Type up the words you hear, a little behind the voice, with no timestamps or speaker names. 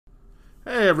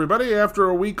Hey, everybody. After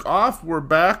a week off, we're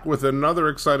back with another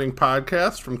exciting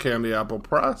podcast from Candy Apple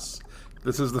Press.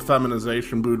 This is the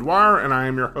Feminization Boudoir, and I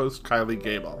am your host, Kylie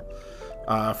Gable.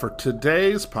 For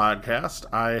today's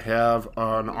podcast, I have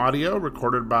an audio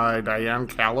recorded by Diane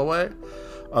Calloway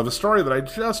of a story that I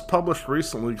just published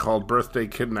recently called Birthday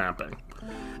Kidnapping.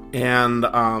 And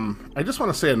I just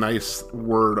want to say a nice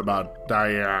word about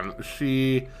Diane.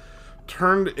 She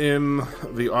turned in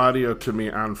the audio to me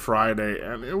on Friday,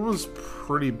 and it was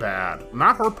pretty bad.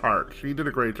 Not her part. She did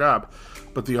a great job.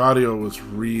 But the audio was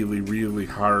really, really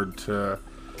hard to...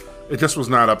 It just was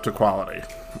not up to quality.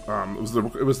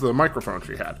 It was the microphone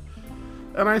she had.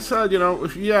 And I said,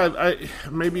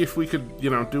 maybe if we could,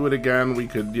 do it again, we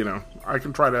could, I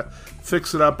can try to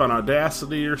fix it up on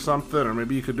Audacity or something, or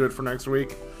maybe you could do it for next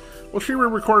week. Well, she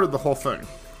re-recorded the whole thing,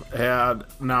 and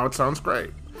now it sounds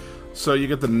great. So you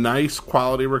get the nice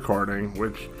quality recording,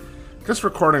 which just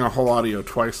recording a whole audio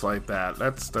twice like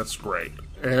that's great.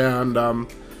 And,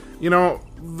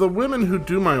 the women who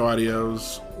do my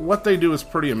audios, what they do is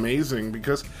pretty amazing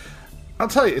because I'll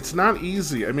tell you, it's not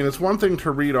easy. I mean, it's one thing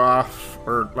to read off,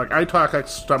 or like I talk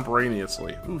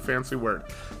extemporaneously. Ooh, fancy word.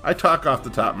 I talk off the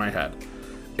top of my head.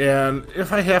 And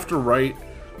if I have to write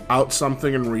out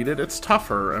something and read it, it's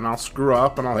tougher, and I'll screw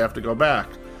up and I'll have to go back.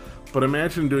 But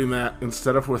imagine doing that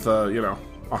instead of with a,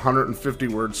 150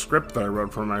 word script that I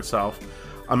wrote for myself.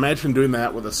 Imagine doing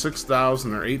that with a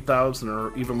 6,000 or 8,000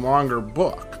 or even longer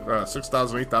book,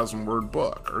 6,000, 8,000 word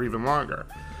book or even longer.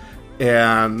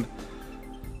 And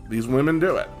these women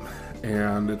do it.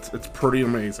 And it's pretty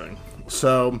amazing.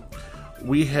 So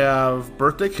we have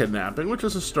Birthday Kidnapping, which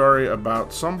is a story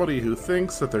about somebody who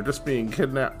thinks that they're just being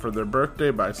kidnapped for their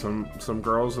birthday by some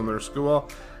girls in their school.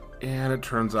 And it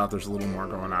turns out there's a little more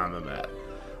going on than that.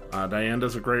 Diane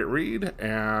does a great read,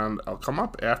 and I'll come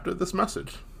up after this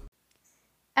message.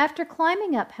 After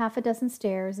climbing up half a dozen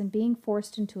stairs and being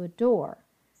forced into a door,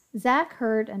 Zach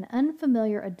heard an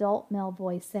unfamiliar adult male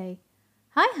voice say,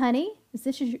 "Hi, honey. Is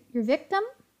this your victim?"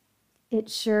 "It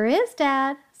sure is,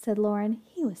 Dad," said Lauren.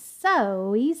 "He was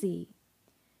so easy."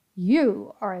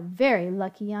 "You are a very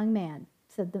lucky young man,"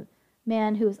 said the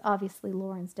man who was obviously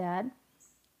Lauren's dad.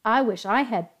 "I wish I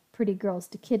had pretty girls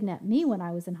to kidnap me when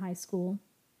I was in high school."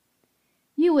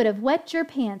 "You would have wet your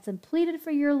pants and pleaded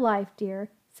for your life, dear,"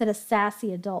 said a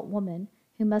sassy adult woman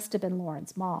who must have been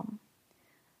Lauren's mom.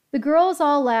 The girls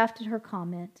all laughed at her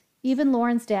comment. Even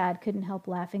Lauren's dad couldn't help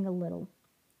laughing a little.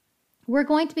 "We're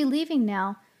going to be leaving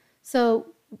now,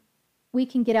 so we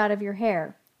can get out of your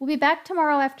hair. We'll be back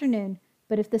tomorrow afternoon,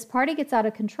 but if this party gets out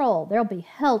of control, there'll be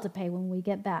hell to pay when we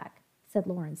get back," said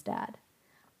Lauren's dad.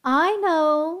 "I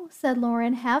know," said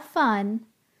Lauren. "Have fun."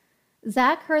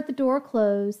 Zach heard the door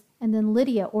close, and then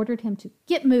Lydia ordered him to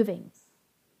get moving.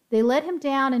 They led him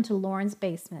down into Lauren's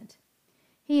basement.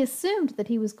 He assumed that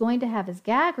he was going to have his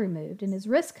gag removed and his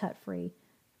wrist cut free,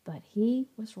 but he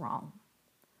was wrong.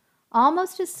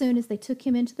 Almost as soon as they took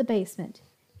him into the basement,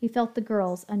 he felt the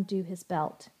girls undo his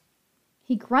belt.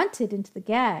 He grunted into the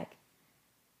gag,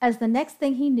 as the next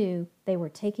thing he knew, they were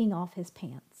taking off his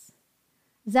pants.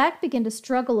 Zach began to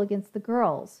struggle against the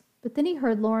girls, but then he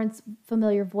heard Lauren's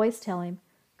familiar voice tell him,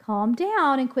 "Calm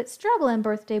down and quit struggling,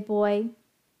 birthday boy."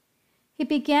 He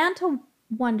began to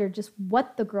wonder just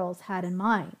what the girls had in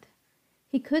mind.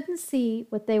 He couldn't see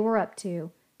what they were up to,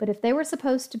 but if they were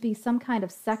supposed to be some kind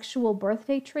of sexual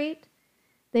birthday treat,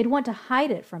 they'd want to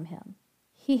hide it from him.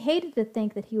 He hated to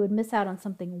think that he would miss out on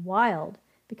something wild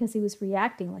because he was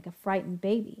reacting like a frightened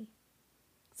baby.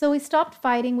 So he stopped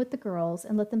fighting with the girls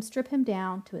and let them strip him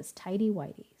down to his tighty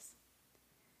whities.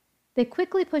 They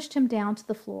quickly pushed him down to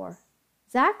the floor.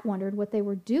 Zach wondered what they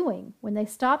were doing when they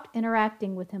stopped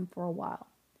interacting with him for a while,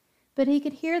 but he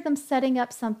could hear them setting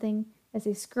up something as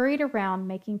he scurried around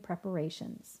making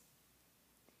preparations.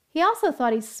 He also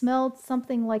thought he smelled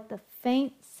something like the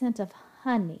faint scent of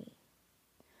honey.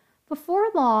 Before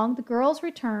long, the girls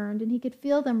returned, and he could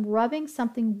feel them rubbing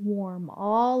something warm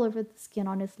all over the skin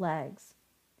on his legs.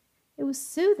 It was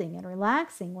soothing and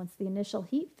relaxing once the initial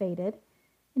heat faded,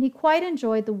 and he quite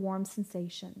enjoyed the warm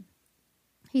sensation.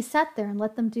 He sat there and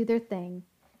let them do their thing.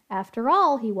 After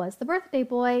all, he was the birthday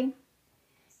boy.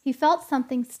 He felt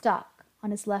something stuck on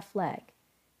his left leg.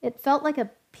 It felt like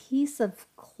a piece of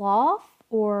cloth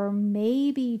or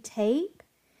maybe tape,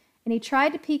 and he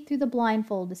tried to peek through the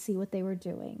blindfold to see what they were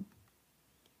doing.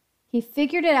 He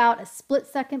figured it out a split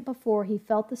second before he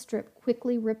felt the strip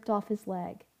quickly ripped off his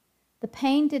leg. The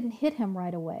pain didn't hit him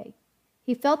right away.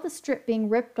 He felt the strip being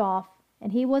ripped off,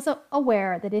 and he was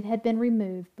aware that it had been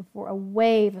removed before a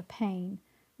wave of pain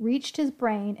reached his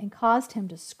brain and caused him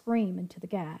to scream into the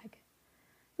gag.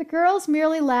 The girls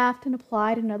merely laughed and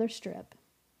applied another strip.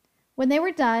 When they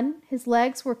were done, his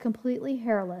legs were completely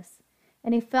hairless,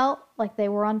 and he felt like they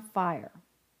were on fire.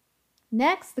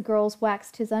 Next, the girls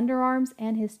waxed his underarms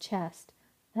and his chest.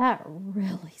 That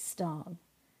really stung.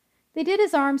 They did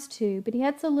his arms too, but he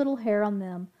had so little hair on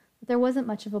them that there wasn't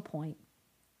much of a point.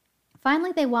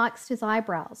 Finally, they waxed his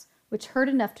eyebrows, which hurt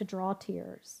enough to draw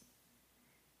tears.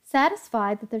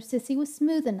 Satisfied that their sissy was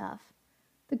smooth enough,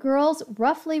 the girls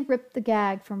roughly ripped the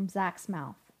gag from Zach's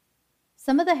mouth.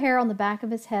 Some of the hair on the back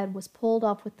of his head was pulled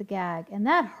off with the gag, and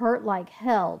that hurt like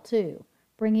hell, too,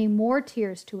 bringing more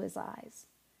tears to his eyes.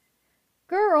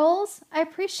 "Girls, I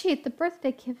appreciate the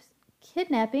birthday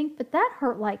kidnapping, but that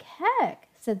hurt like heck,"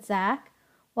 said Zach,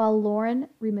 while Lauren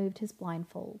removed his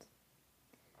blindfold.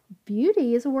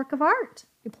 "Beauty is a work of art,"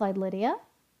 replied Lydia.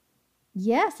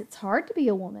 "Yes, it's hard to be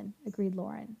a woman," agreed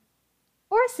Lauren.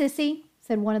 "Or a sissy,"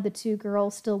 said one of the two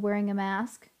girls still wearing a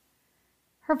mask.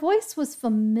 Her voice was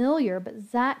familiar, but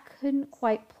Zach couldn't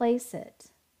quite place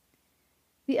it.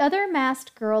 The other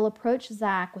masked girl approached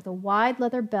Zach with a wide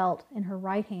leather belt in her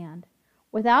right hand.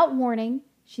 Without warning,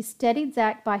 she steadied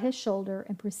Zach by his shoulder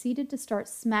and proceeded to start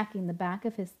smacking the back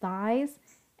of his thighs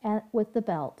with the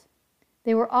belt.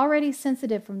 They were already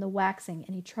sensitive from the waxing,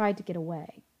 and he tried to get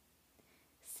away.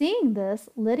 Seeing this,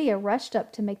 Lydia rushed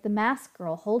up to make the masked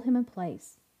girl hold him in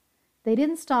place. They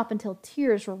didn't stop until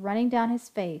tears were running down his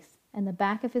face and the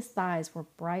back of his thighs were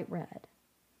bright red.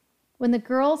 When the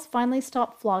girls finally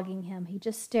stopped flogging him, he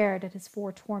just stared at his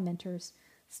four tormentors,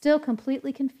 still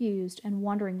completely confused and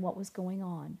wondering what was going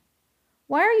on.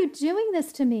 "Why are you doing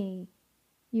this to me?"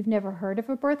 "You've never heard of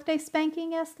a birthday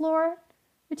spanking?" asked Laura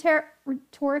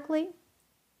rhetorically.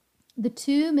 The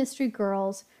two mystery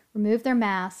girls removed their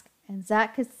masks, and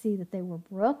Zach could see that they were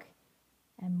Brooke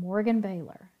and Morgan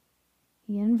Baylor.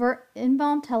 He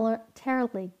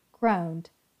involuntarily groaned,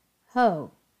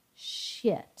 "Oh,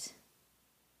 shit."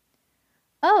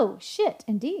 "Oh, shit,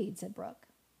 indeed," said Brooke.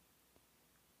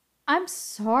 "I'm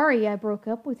sorry I broke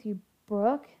up with you,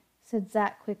 Brooke," said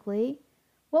Zach quickly.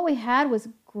 "What we had was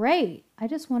great. I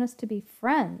just want us to be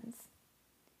friends."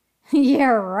 "Yeah,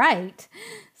 right,"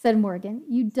 said Morgan.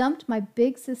 "You dumped my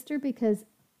big sister because,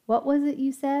 what was it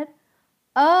you said?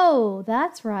 Oh,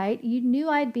 that's right. You knew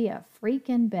I'd be a freak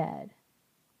in bed."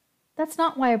 "That's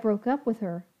not why I broke up with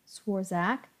her," swore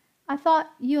Zach. "I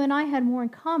thought you and I had more in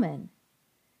common."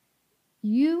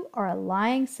 "You are a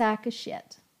lying sack of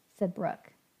shit," said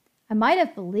Brooke. "I might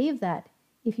have believed that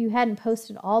if you hadn't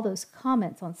posted all those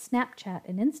comments on Snapchat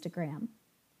and Instagram."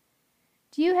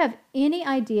 "Do you have any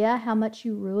idea how much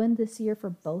you ruined this year for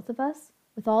both of us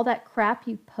with all that crap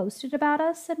you posted about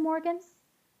us?" said Morgan.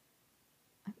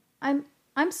 I'm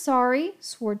sorry,"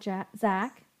 swore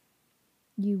Zach.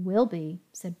 "You will be,"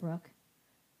 said Brooke.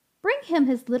 "Bring him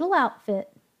his little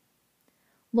outfit."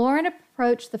 Lauren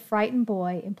approached the frightened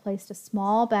boy and placed a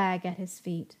small bag at his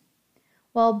feet,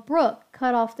 while Brooke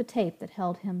cut off the tape that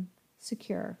held him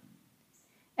secure.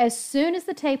 As soon as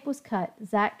the tape was cut,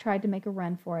 Zach tried to make a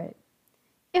run for it.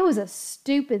 It was a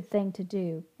stupid thing to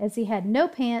do, as he had no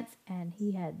pants and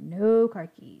he had no car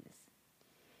keys.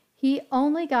 He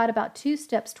only got about 2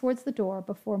 steps towards the door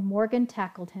before Morgan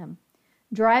tackled him,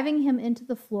 driving him into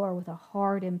the floor with a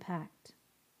hard impact.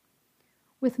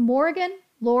 With Morgan,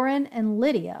 Lauren, and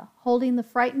Lydia holding the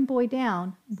frightened boy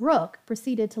down, Brooke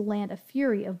proceeded to land a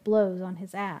fury of blows on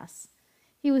his ass.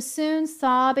 He was soon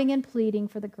sobbing and pleading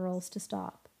for the girls to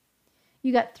stop.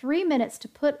 "You got 3 minutes to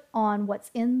put on what's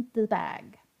in the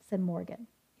bag," said Morgan.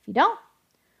 "If you don't,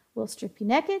 we'll strip you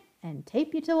naked and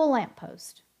tape you to a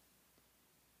lamppost."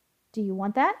 "Do you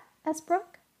want that?" asked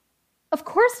Brooke. "Of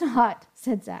course not,"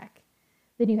 said Zach.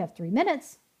 "Then you have 3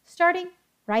 minutes, starting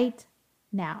right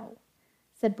now,"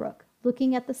 said Brooke,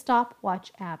 looking at the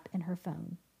stopwatch app in her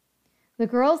phone. The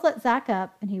girls let Zach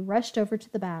up, and he rushed over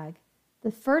to the bag.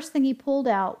 The first thing he pulled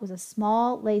out was a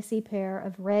small, lacy pair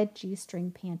of red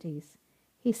G-string panties.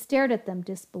 He stared at them,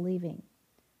 disbelieving.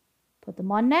 "Put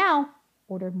them on now,"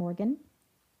 ordered Morgan.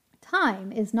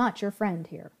 "Time is not your friend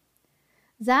here."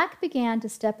 Zach began to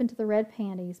step into the red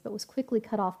panties, but was quickly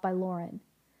cut off by Lauren.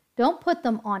 "Don't put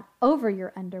them on over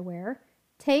your underwear.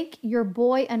 Take your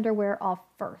boy underwear off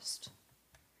first."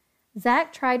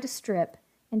 Zach tried to strip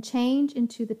and change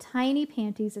into the tiny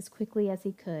panties as quickly as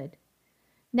he could.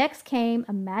 Next came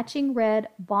a matching red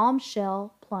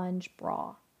bombshell plunge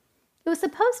bra. It was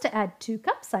supposed to add 2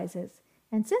 cup sizes,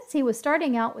 and since he was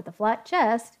starting out with a flat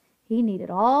chest, he needed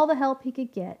all the help he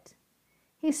could get.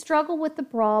 He struggled with the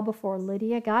bra before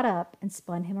Lydia got up and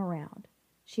spun him around.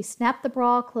 She snapped the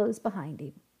bra closed behind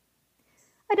him.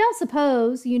 "I don't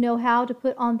suppose you know how to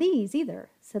put on these either,"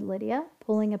 said Lydia,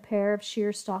 pulling a pair of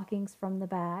sheer stockings from the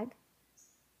bag.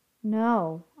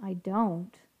 "No, I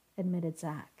don't," admitted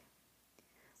Zach.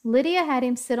 Lydia had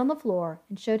him sit on the floor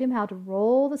and showed him how to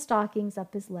roll the stockings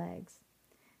up his legs.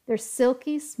 Their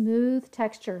silky, smooth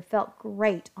texture felt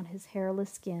great on his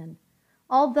hairless skin,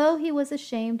 although he was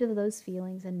ashamed of those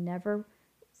feelings and never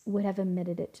would have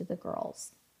admitted it to the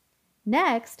girls.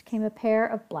 Next came a pair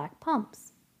of black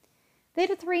pumps. They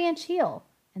had a 3-inch heel,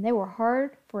 and they were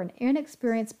hard for an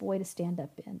inexperienced boy to stand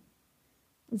up in.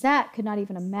 Zach could not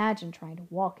even imagine trying to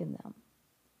walk in them.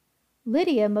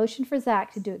 Lydia motioned for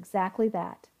Zach to do exactly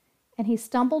that, and he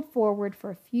stumbled forward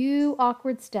for a few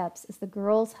awkward steps as the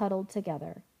girls huddled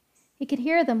together. He could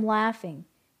hear them laughing,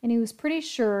 and he was pretty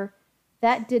sure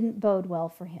that didn't bode well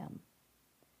for him.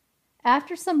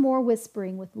 After some more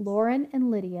whispering with Lauren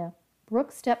and Lydia,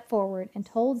 Brooke stepped forward and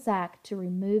told Zach to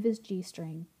remove his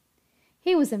G-string.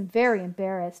 He was very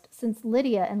embarrassed since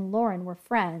Lydia and Lauren were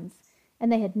friends,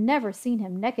 and they had never seen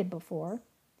him naked before.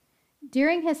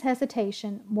 During his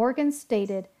hesitation, Morgan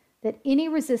stated that any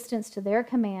resistance to their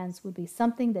commands would be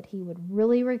something that he would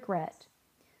really regret,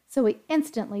 so he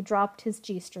instantly dropped his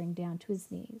G-string down to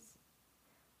his knees.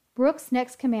 Brooke's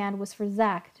next command was for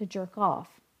Zach to jerk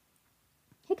off.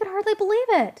 He could hardly believe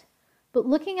it, but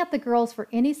looking at the girls for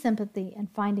any sympathy and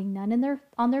finding none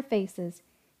on their faces,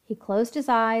 he closed his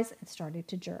eyes and started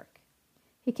to jerk.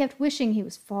 He kept wishing he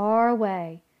was far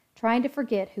away, trying to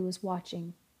forget who was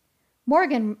watching.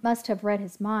 Morgan must have read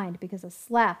his mind because a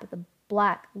slap at the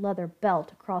black leather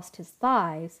belt across his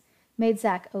thighs made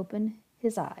Zach open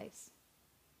his eyes.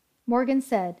 Morgan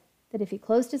said that if he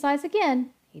closed his eyes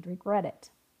again, he'd regret it.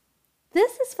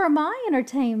 "This is for my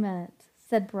entertainment,"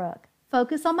 said Brooke.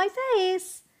 "Focus on my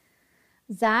face."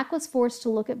 Zach was forced to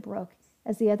look at Brooke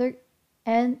as the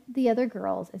other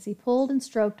girls as he pulled and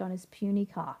stroked on his puny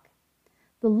cock.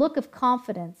 The look of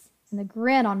confidence and the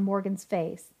grin on Morgan's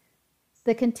face,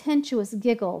 the contemptuous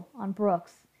giggle on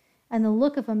Brooke's, and the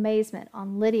look of amazement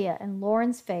on Lydia and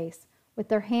Lauren's face with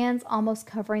their hands almost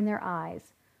covering their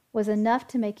eyes was enough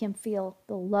to make him feel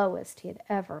the lowest he had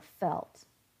ever felt.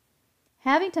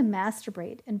 Having to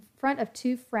masturbate in front of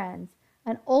two friends,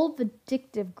 an old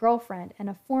vindictive girlfriend and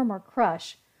a former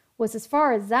crush, was, as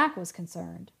far as Zach was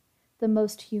concerned, the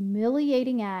most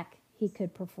humiliating act he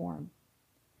could perform.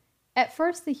 At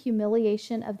first, the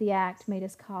humiliation of the act made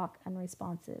his cock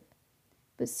unresponsive.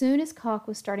 But soon his cock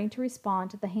was starting to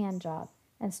respond to the hand job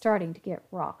and starting to get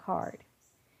rock hard.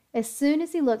 As soon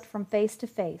as he looked from face to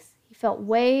face, he felt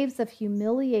waves of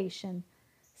humiliation,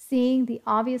 seeing the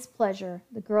obvious pleasure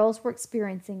the girls were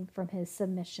experiencing from his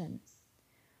submission.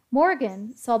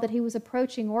 Morgan saw that he was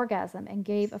approaching orgasm and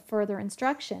gave a further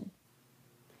instruction.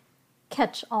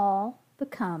 "Catch all the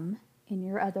cum in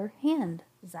your other hand,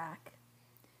 Zach."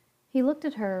 He looked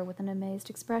at her with an amazed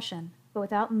expression, but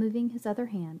without moving his other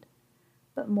hand.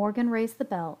 But Morgan raised the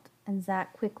belt, and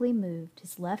Zach quickly moved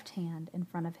his left hand in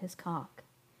front of his cock.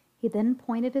 He then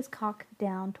pointed his cock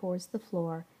down towards the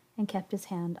floor and kept his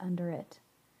hand under it.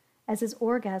 As his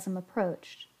orgasm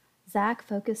approached, Zach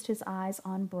focused his eyes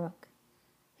on Brooke.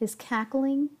 His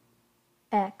cackling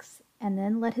X, and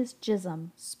then let his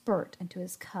jism spurt into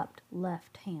his cupped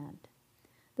left hand.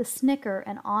 The snicker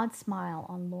and odd smile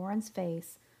on Lauren's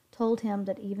face told him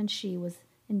that even she was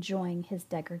enjoying his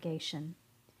degradation.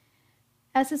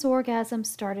 As his orgasm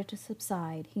started to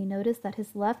subside, he noticed that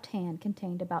his left hand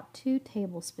contained about 2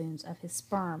 tablespoons of his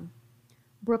sperm.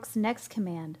 Brooke's next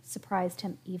command surprised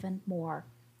him even more.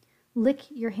 "Lick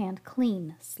your hand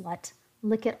clean, slut.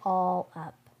 Lick it all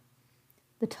up."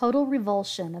 The total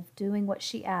revulsion of doing what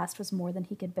she asked was more than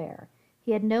he could bear.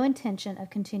 He had no intention of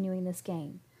continuing this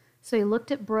game, so he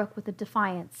looked at Brooke with a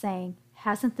defiance, saying,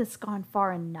 "Hasn't this gone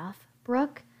far enough,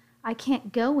 Brooke? I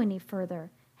can't go any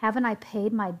further. Haven't I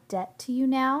paid my debt to you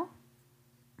now?"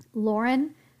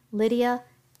 Lauren, Lydia,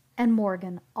 and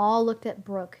Morgan all looked at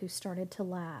Brooke, who started to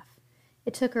laugh.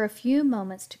 It took her a few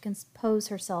moments to compose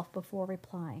herself before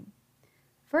replying.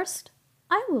 "First,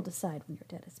 I will decide when your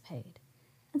debt is paid.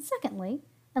 And secondly,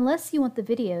 unless you want the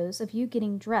videos of you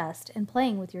getting dressed and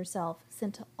playing with yourself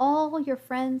sent to all your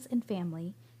friends and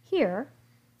family, here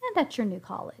and at your new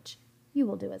college, you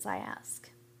will do as I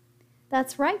ask."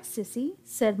 "That's right, sissy,"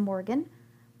 said Morgan,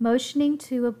 motioning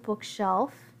to a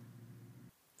bookshelf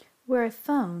where a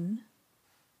phone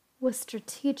was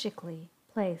strategically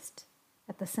placed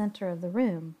at the center of the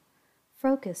room,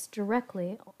 focused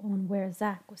directly on where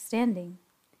Zach was standing.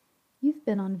 "You've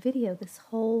been on video this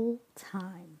whole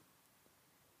time."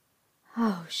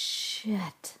 "Oh,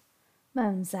 shit,"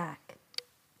 moaned Zach.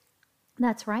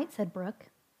 "That's right," said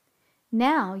Brooke.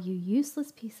 "Now, you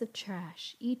useless piece of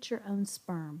trash, eat your own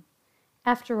sperm.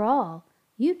 After all,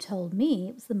 you told me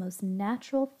it was the most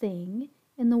natural thing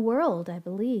in the world, I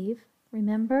believe.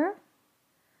 Remember?"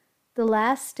 The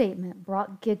last statement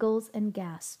brought giggles and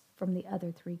gasps from the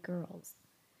other three girls.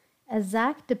 As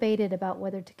Zach debated about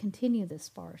whether to continue this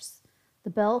farce, the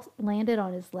belt landed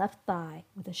on his left thigh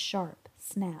with a sharp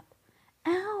snap.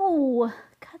 "Ow!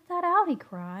 Cut that out," he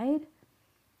cried.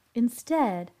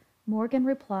 Instead, Morgan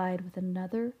replied with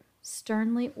another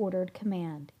sternly ordered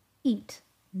command. "Eat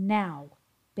now,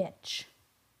 bitch."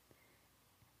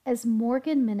 As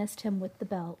Morgan menaced him with the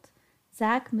belt,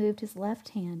 Zach moved his left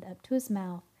hand up to his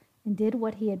mouth and did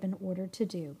what he had been ordered to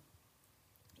do,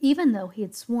 even though he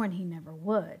had sworn he never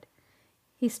would.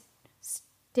 He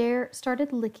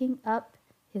started licking up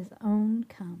his own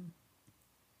cum.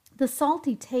 The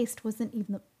salty taste wasn't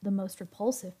even the most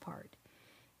repulsive part.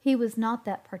 He was not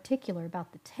that particular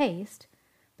about the taste,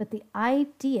 but the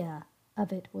idea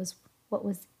of it was what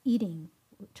was eating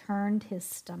turned his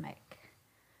stomach.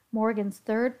 Morgan's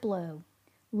third blow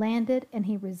landed, and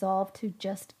he resolved to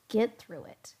just get through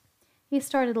it. He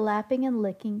started lapping and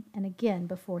licking, and again,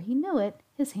 before he knew it,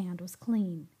 his hand was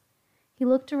clean. He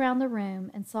looked around the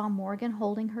room and saw Morgan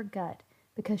holding her gut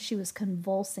because she was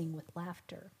convulsing with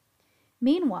laughter.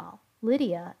 Meanwhile,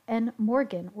 Lydia and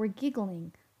Morgan were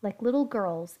giggling like little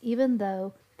girls, even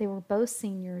though they were both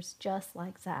seniors just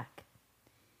like Zach.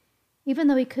 Even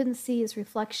though he couldn't see his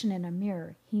reflection in a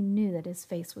mirror, he knew that his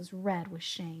face was red with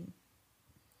shame.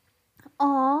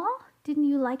 "Aw, didn't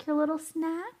you like your little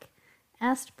snack?"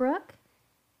 asked Brooke.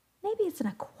 "Maybe it's an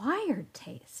acquired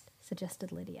taste,"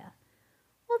 suggested Lydia.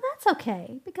 "Well, that's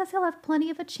okay, because he'll have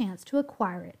plenty of a chance to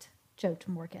acquire it," joked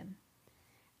Morgan.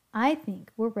 "I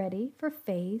think we're ready for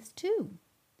phase 2,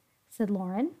 said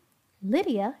Lauren.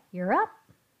 "Lydia, you're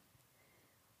up."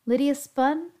 Lydia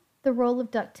spun the roll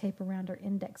of duct tape around her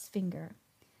index finger.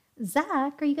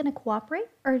 "Zach, are you going to cooperate,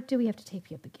 or do we have to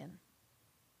tape you up again?"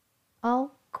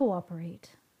 "I'll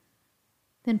cooperate."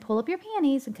 "Then pull up your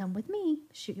panties and come with me,"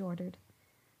 she ordered.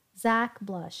 Zach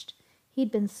blushed.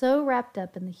 He'd been so wrapped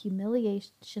up in the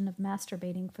humiliation of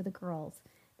masturbating for the girls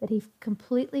that he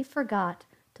completely forgot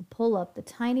to pull up the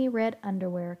tiny red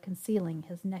underwear concealing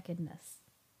his nakedness.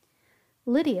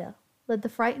 Lydia led the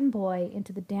frightened boy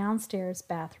into the downstairs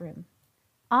bathroom.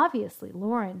 Obviously,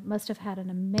 Lauren must have had an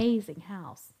amazing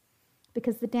house,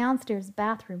 because the downstairs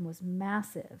bathroom was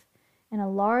massive, and a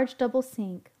large double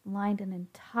sink lined an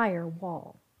entire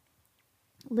wall.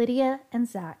 Lydia and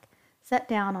Zach sat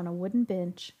down on a wooden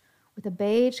bench with a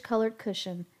beige-colored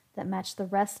cushion that matched the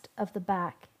rest of the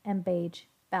back and beige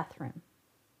bathroom.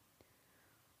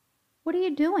 "What are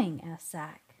you doing?" asked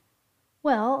Zach.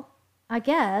 "Well, I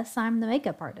guess I'm the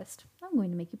makeup artist. I'm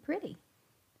going to make you pretty."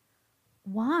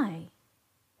 "Why?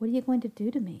 What are you going to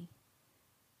do to me?"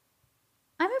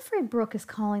 "I'm afraid Brooke is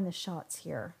calling the shots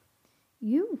here.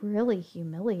 You really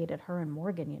humiliated her and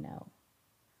Morgan, you know."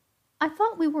 "I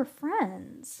thought we were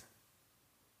friends."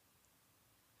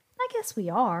 "I guess we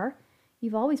are.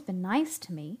 You've always been nice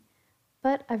to me,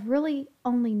 but I've really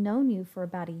only known you for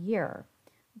about a year.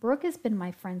 Brooke has been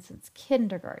my friend since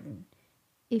kindergarten.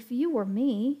 If you were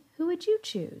me, who would you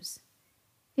choose?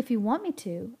 If you want me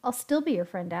to, I'll still be your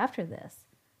friend after this,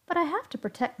 but I have to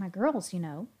protect my girls, you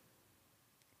know."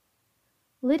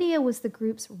 Lydia was the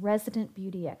group's resident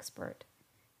beauty expert.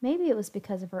 Maybe it was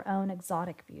because of her own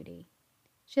exotic beauty.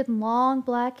 She had long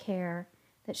black hair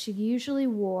that she usually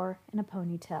wore in a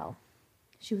ponytail.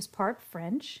 She was part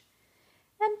French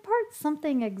and part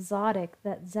something exotic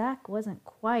that Zach wasn't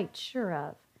quite sure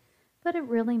of, but it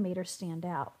really made her stand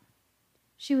out.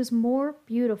 She was more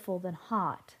beautiful than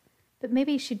hot, but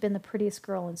maybe she'd been the prettiest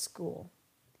girl in school.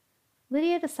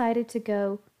 Lydia decided to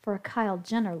go for a Kyle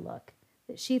Jenner look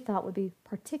that she thought would be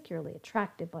particularly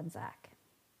attractive on Zach.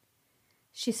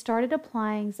 She started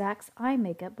applying Zach's eye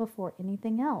makeup before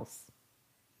anything else.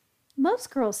 Most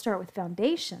girls start with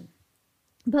foundation,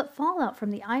 but fallout from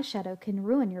the eyeshadow can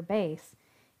ruin your base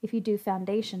if you do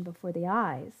foundation before the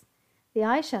eyes. The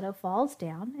eyeshadow falls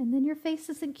down, and then your face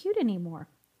isn't cute anymore,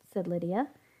 said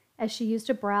Lydia, as she used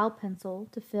a brow pencil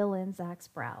to fill in Zach's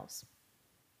brows.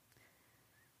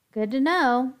 "Good to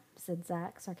know," said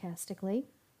Zach sarcastically.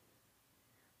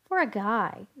 For a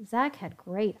guy, Zach had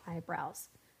great eyebrows,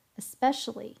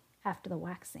 especially after the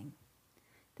waxing.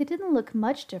 They didn't look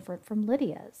much different from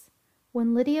Lydia's.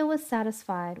 When Lydia was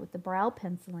satisfied with the brow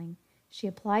penciling, she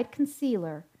applied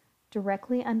concealer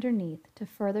directly underneath to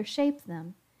further shape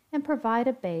them and provide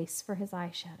a base for his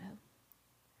eyeshadow.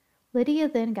 Lydia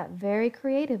then got very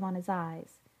creative on his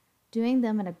eyes, doing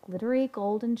them in a glittery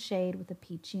golden shade with a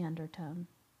peachy undertone.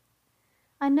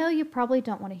 "I know you probably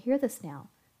don't want to hear this now,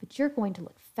 but you're going to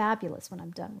look fabulous when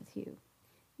I'm done with you.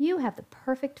 You have the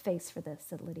perfect face for this,"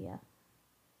 said Lydia.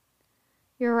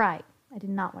 "You're right. I did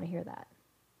not want to hear that."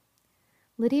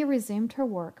 Lydia resumed her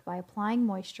work by applying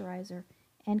moisturizer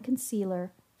and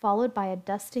concealer, followed by a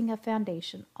dusting of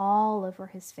foundation all over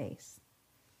his face.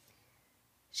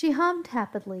 She hummed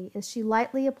happily as she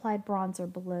lightly applied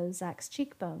bronzer below Zach's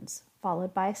cheekbones,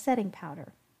 followed by a setting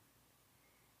powder.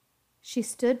 She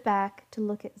stood back to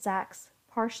look at Zach's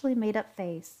partially made-up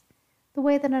face, the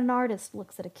way that an artist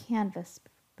looks at a canvas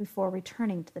before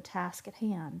returning to the task at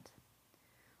hand.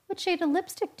 "What shade of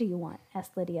lipstick do you want?"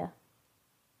 asked Lydia.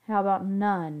 "How about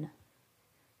none?"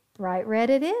 "Bright red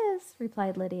it is,"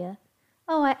 replied Lydia.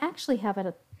 "Oh, I actually have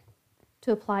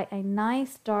to apply a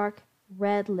nice dark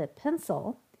red lip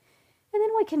pencil, and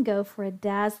then we can go for a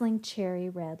dazzling cherry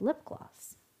red lip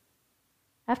gloss."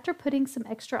 After putting some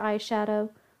extra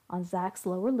eyeshadow on Zach's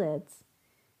lower lids,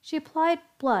 she applied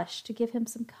blush to give him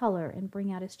some color and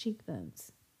bring out his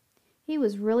cheekbones. He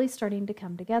was really starting to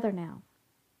come together now.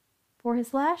 For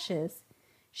his lashes,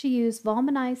 she used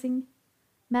volumizing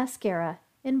mascara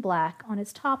in black on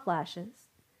his top lashes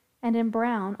and in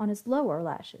brown on his lower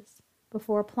lashes,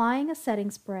 before applying a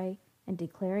setting spray and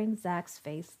declaring Zach's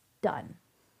face done.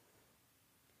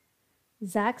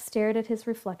 Zach stared at his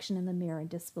reflection in the mirror in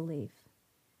disbelief.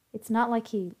 It's not like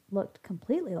he looked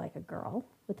completely like a girl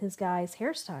with his guy's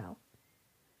hairstyle,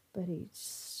 but he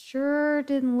sure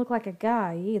didn't look like a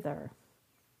guy either.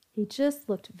 He just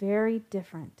looked very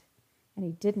different, and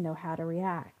he didn't know how to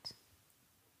react.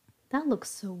 "That looks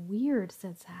so weird,"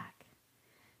 said Zach.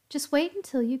 "Just wait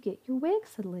until you get your wig,"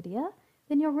 said Lydia.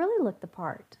 "Then you'll really look the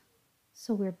part."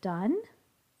 "So we're done?"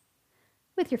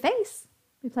 "With your face,"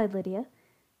 replied Lydia,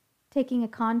 taking a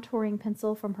contouring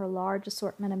pencil from her large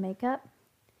assortment of makeup.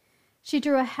 She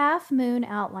drew a half-moon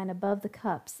outline above the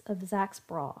cups of Zach's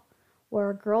bra, where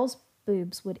a girl's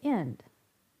boobs would end.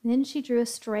 Then she drew a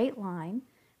straight line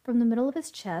from the middle of his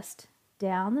chest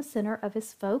down the center of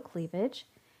his faux cleavage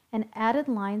and added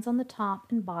lines on the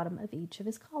top and bottom of each of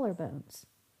his collarbones.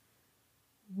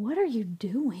 "What are you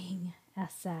doing?"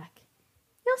 asked Zach.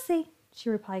 "You'll see," she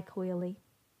replied coyly.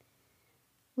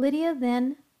 Lydia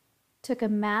then took a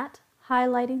matte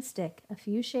highlighting stick a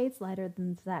few shades lighter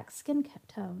than Zach's skin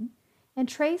tone and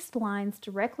traced lines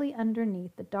directly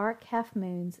underneath the dark half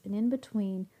moons and in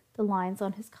between the lines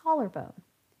on his collarbone.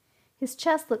 His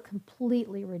chest looked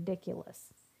completely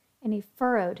ridiculous, and he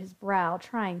furrowed his brow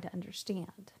trying to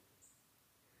understand.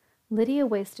 Lydia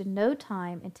wasted no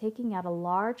time in taking out a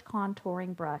large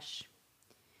contouring brush.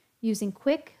 Using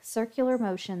quick, circular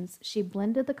motions, she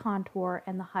blended the contour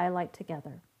and the highlight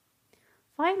together.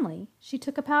 Finally, she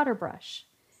took a powder brush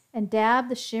and dabbed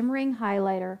the shimmering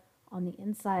highlighter on the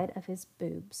inside of his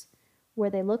boobs, where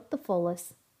they looked the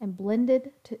fullest, and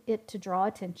blended it to draw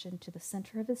attention to the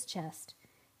center of his chest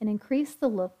and increase the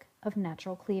look of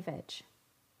natural cleavage.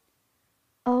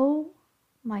 "Oh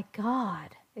my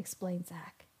God," explained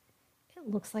Zach. "It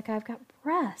looks like I've got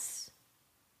breasts."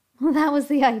 "Well, that was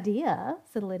the idea,"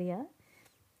 said Lydia.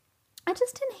 "I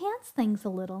just enhance things a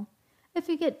little. If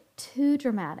you get too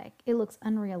dramatic, it looks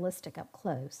unrealistic up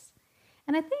close.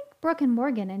 And I think Brooke and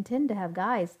Morgan intend to have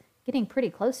guys getting pretty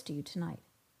close to you tonight."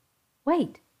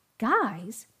 "Wait,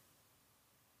 guys?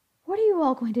 What are you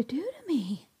all going to do to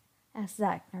me?" asked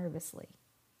Zach nervously.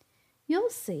 "You'll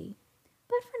see.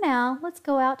 But for now, let's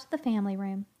go out to the family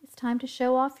room. It's time to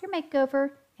show off your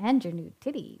makeover and your new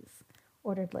titties,"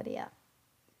 ordered Lydia.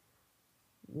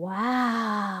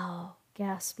 "Wow,"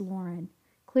 gasped Lauren,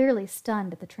 clearly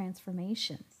stunned at the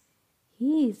transformation.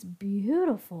 "He's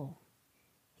beautiful."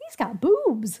 "He's got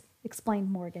boobs,"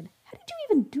 explained Morgan. "How did you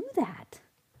even do that?"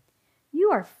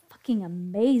 "You are fucking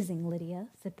amazing, Lydia,"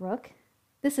 said Brooke.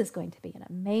 "This is going to be an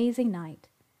amazing night."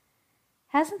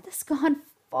 "Hasn't this gone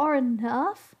far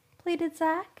enough?" pleaded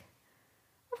Zach.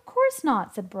 "Of course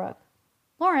not," said Brooke.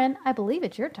 "Lauren, I believe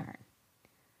it's your turn."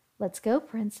 "Let's go,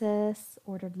 princess,"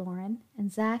 ordered Lauren,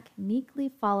 and Zach meekly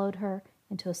followed her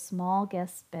into a small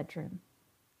guest bedroom.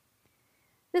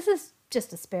 This is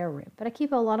just a spare room, but I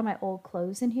keep a lot of my old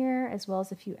clothes in here, as well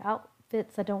as a few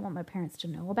outfits I don't want my parents to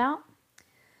know about.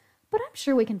 "But I'm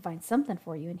sure we can find something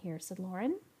for you in here," said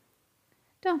Lauren.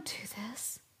 "Don't do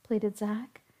this," pleaded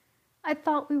Zach. "I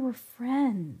thought we were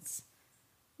friends."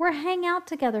 "We're hang out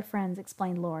together friends,"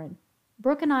 explained Lauren.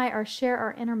 "Brooke and I share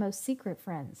our innermost secret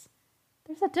friends.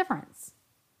 There's a difference."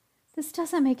 "This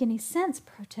doesn't make any sense,"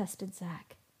 protested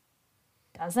Zach.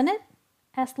 "Doesn't it?"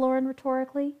 asked Lauren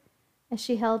rhetorically, as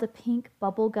she held a pink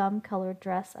bubblegum-colored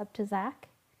dress up to Zach.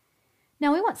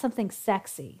 "Now we want something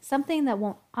sexy, something that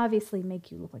won't obviously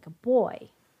make you look like a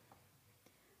boy."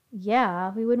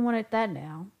 "Yeah, we wouldn't want it that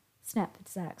now," snapped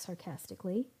Zach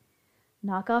sarcastically.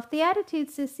 "Knock off the attitude,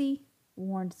 sissy,"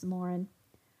 warned Lauren.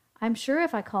 "I'm sure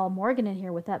if I call Morgan in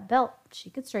here with that belt, she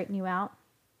could straighten you out."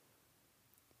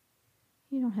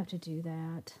 You don't have to do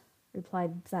that,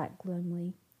 replied Zach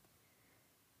gloomily.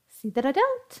 See that I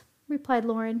don't, replied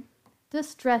Lauren.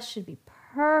 This dress should be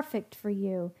perfect for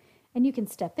you, and you can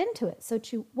step into it so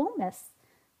that you won't miss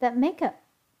that makeup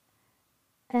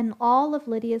and all of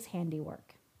Lydia's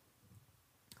handiwork.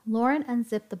 Lauren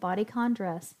unzipped the bodycon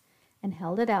dress and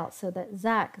held it out so that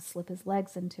Zach could slip his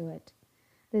legs into it.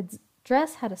 The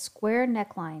dress had a square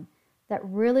neckline that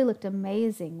really looked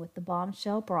amazing with the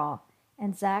bombshell bra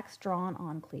and Zach's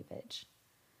drawn-on cleavage.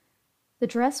 The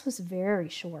dress was very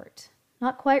short,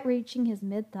 not quite reaching his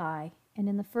mid-thigh, and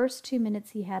in the first 2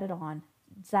 minutes he had it on,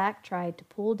 Zach tried to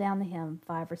pull down the hem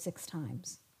 5 or 6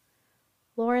 times.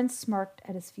 Lauren smirked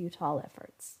at his futile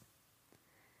efforts.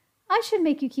 I should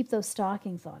make you keep those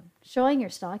stockings on. Showing your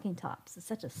stocking tops is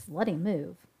such a slutty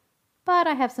move. But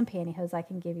I have some pantyhose I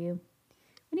can give you.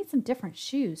 We need some different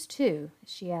shoes, too,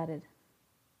 she added.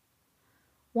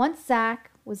 Once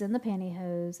Zach was in the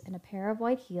pantyhose and a pair of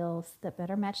white heels that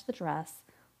better matched the dress,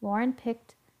 Lauren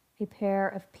picked a pair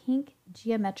of pink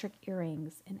geometric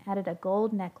earrings and added a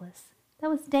gold necklace that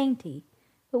was dainty,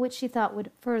 but which she thought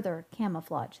would further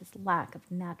camouflage his lack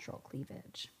of natural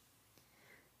cleavage.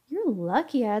 You're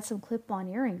lucky I had some clip-on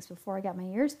earrings before I got my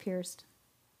ears pierced.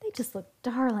 They just look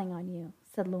darling on you,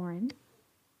 said Lauren.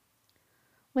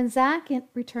 When Zach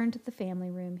returned to the family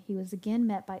room, he was again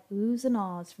met by oohs and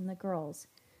ahs from the girls,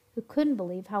 who couldn't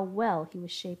believe how well he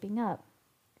was shaping up.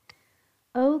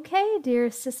 Okay, dear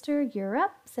sister, you're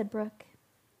up, said Brooke.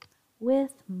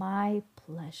 With my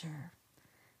pleasure,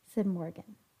 said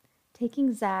Morgan,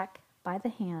 taking Zach by the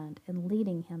hand and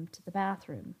leading him to the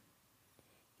bathroom.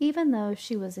 Even though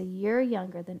she was a year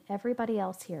younger than everybody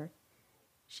else here,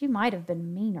 she might have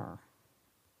been meaner.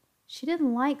 She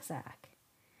didn't like Zach,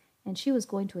 and she was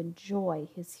going to enjoy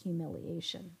his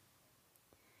humiliation.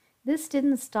 This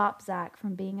didn't stop Zach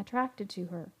from being attracted to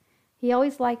her. He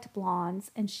always liked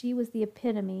blondes, and she was the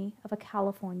epitome of a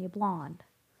California blonde.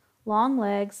 Long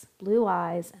legs, blue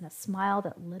eyes, and a smile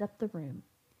that lit up the room.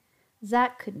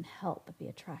 Zach couldn't help but be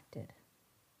attracted.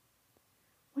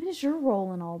 What is your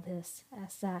role in all this?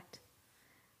 Asked Zach.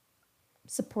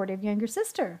 Supportive younger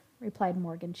sister, replied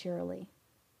Morgan cheerily.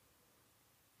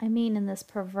 I mean in this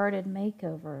perverted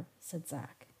makeover, said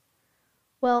Zach.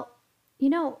 Well, you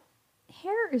know,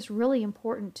 hair is really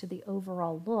important to the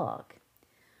overall look.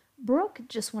 Brooke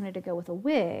just wanted to go with a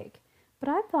wig, but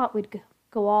I thought we'd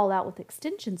go all out with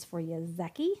extensions for you,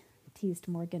 Zachy, teased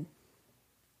Morgan.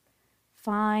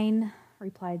 Fine,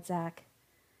 replied Zach.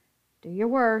 Do your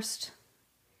worst.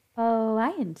 Oh,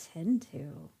 I intend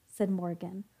to, said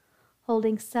Morgan,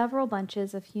 holding several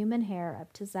bunches of human hair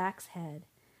up to Zach's head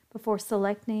before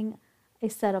selecting a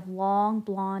set of long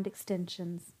blonde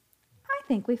extensions. I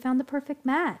think we found the perfect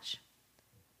match.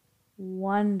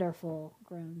 Wonderful,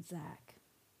 groaned Zach.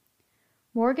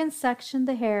 Morgan sectioned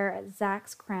the hair at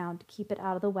Zach's crown to keep it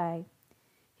out of the way.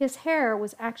 His hair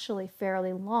was actually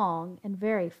fairly long and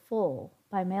very full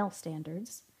by male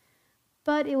standards,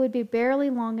 but it would be barely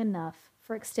long enough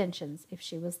for extensions if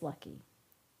she was lucky.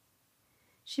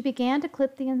 She began to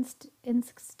clip the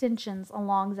extensions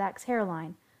along Zach's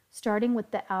hairline, starting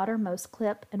with the outermost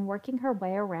clip and working her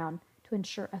way around to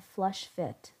ensure a flush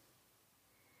fit.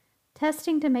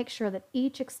 Testing to make sure that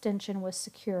each extension was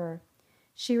secure,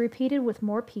 she repeated with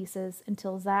more pieces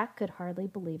until Zach could hardly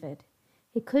believe it.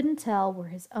 He couldn't tell where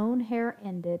his own hair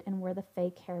ended and where the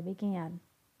fake hair began.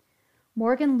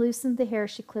 Morgan loosened the hair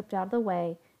she clipped out of the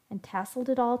way and tasseled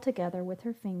it all together with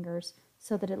her fingers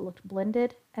so that it looked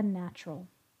blended and natural.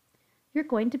 You're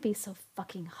going to be so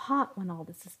fucking hot when all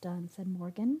this is done, said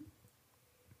Morgan.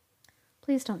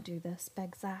 Please don't do this,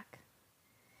 begged Zach.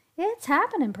 It's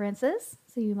happening, princess,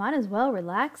 so you might as well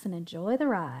relax and enjoy the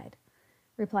ride,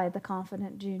 replied the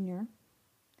confident junior.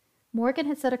 Morgan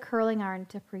had set a curling iron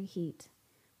to preheat.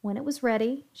 When it was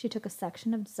ready, she took a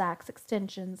section of Zach's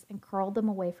extensions and curled them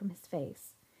away from his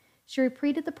face. She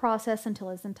repeated the process until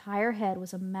his entire head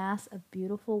was a mass of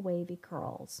beautiful wavy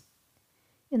curls.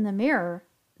 In the mirror,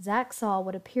 Zach saw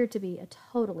what appeared to be a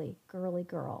totally girly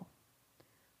girl.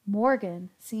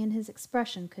 Morgan, seeing his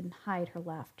expression, couldn't hide her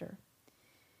laughter.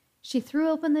 She threw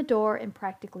open the door and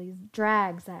practically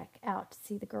dragged Zach out to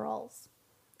see the girls.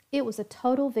 It was a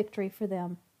total victory for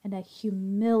them and a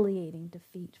humiliating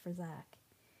defeat for Zach.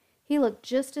 He looked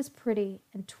just as pretty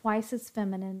and twice as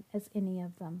feminine as any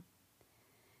of them.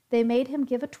 They made him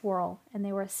give a twirl, and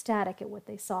they were ecstatic at what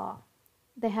they saw.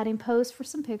 They had him pose for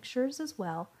some pictures as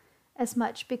well, as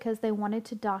much because they wanted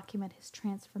to document his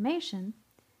transformation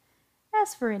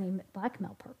as for any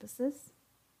blackmail purposes.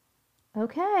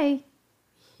 Okay,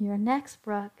 you're next,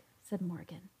 Brooke, said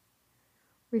Morgan.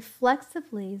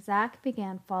 Reflexively, Zach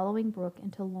began following Brooke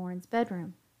into Lauren's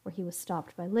bedroom. where he was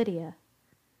stopped by Lydia.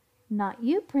 "Not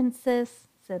you, princess,"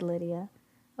 said Lydia,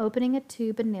 opening a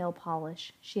tube of nail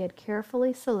polish she had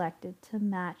carefully selected to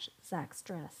match Zach's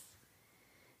dress.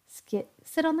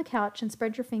 "Sit on the couch and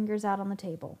spread your fingers out on the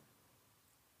table."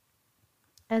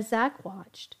 As Zach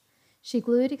watched, she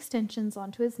glued extensions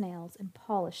onto his nails and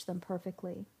polished them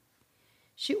perfectly.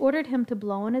 She ordered him to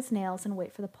blow on his nails and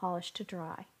wait for the polish to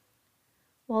dry.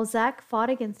 While Zach fought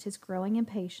against his growing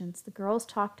impatience, the girls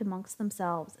talked amongst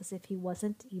themselves as if he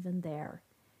wasn't even there,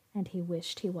 and he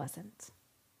wished he wasn't.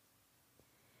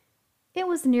 It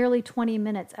was nearly 20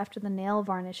 minutes after the nail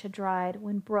varnish had dried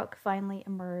when Brooke finally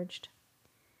emerged.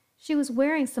 She was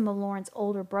wearing some of Lauren's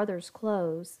older brother's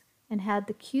clothes and had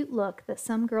the cute look that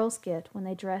some girls get when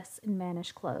they dress in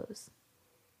mannish clothes.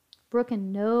 Brooke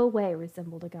in no way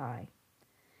resembled a guy.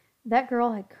 That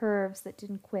girl had curves that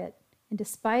didn't quit, and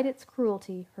despite its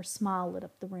cruelty, her smile lit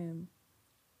up the room.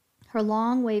 Her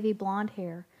long, wavy blonde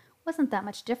hair wasn't that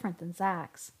much different than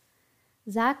Zach's.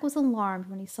 Zach was alarmed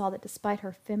when he saw that despite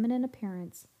her feminine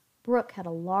appearance, Brooke had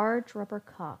a large rubber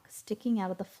cock sticking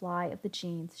out of the fly of the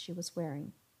jeans she was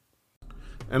wearing.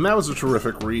 And that was a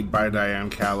terrific read by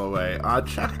Diane Calloway.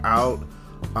 Check out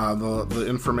the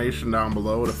information down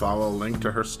below to follow a link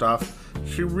to her stuff.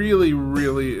 She really,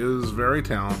 really is very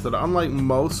talented. Unlike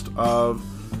most of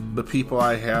the people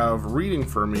I have reading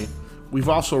for me, we've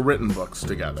also written books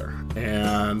together.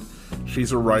 And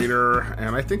she's a writer,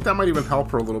 and I think that might even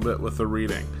help her a little bit with the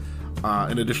reading,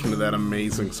 in addition to that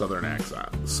amazing Southern accent.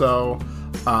 So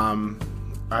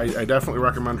I definitely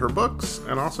recommend her books,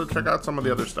 and also check out some of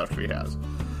the other stuff she has.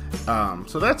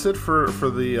 So that's it for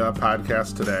the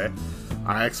podcast today.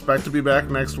 I expect to be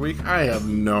back next week. I have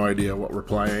no idea what we're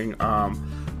playing.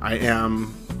 I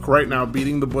am right now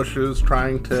beating the bushes,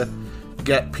 trying to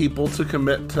get people to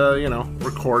commit to,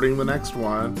 recording the next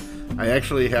one. I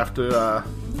actually have to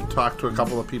talk to a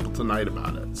couple of people tonight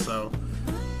about it. So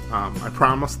I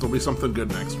promise there'll be something good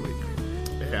next week.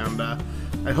 And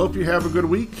I hope you have a good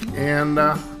week, and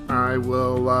I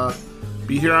will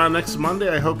be here on next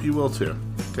Monday. I hope you will too.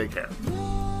 Take care.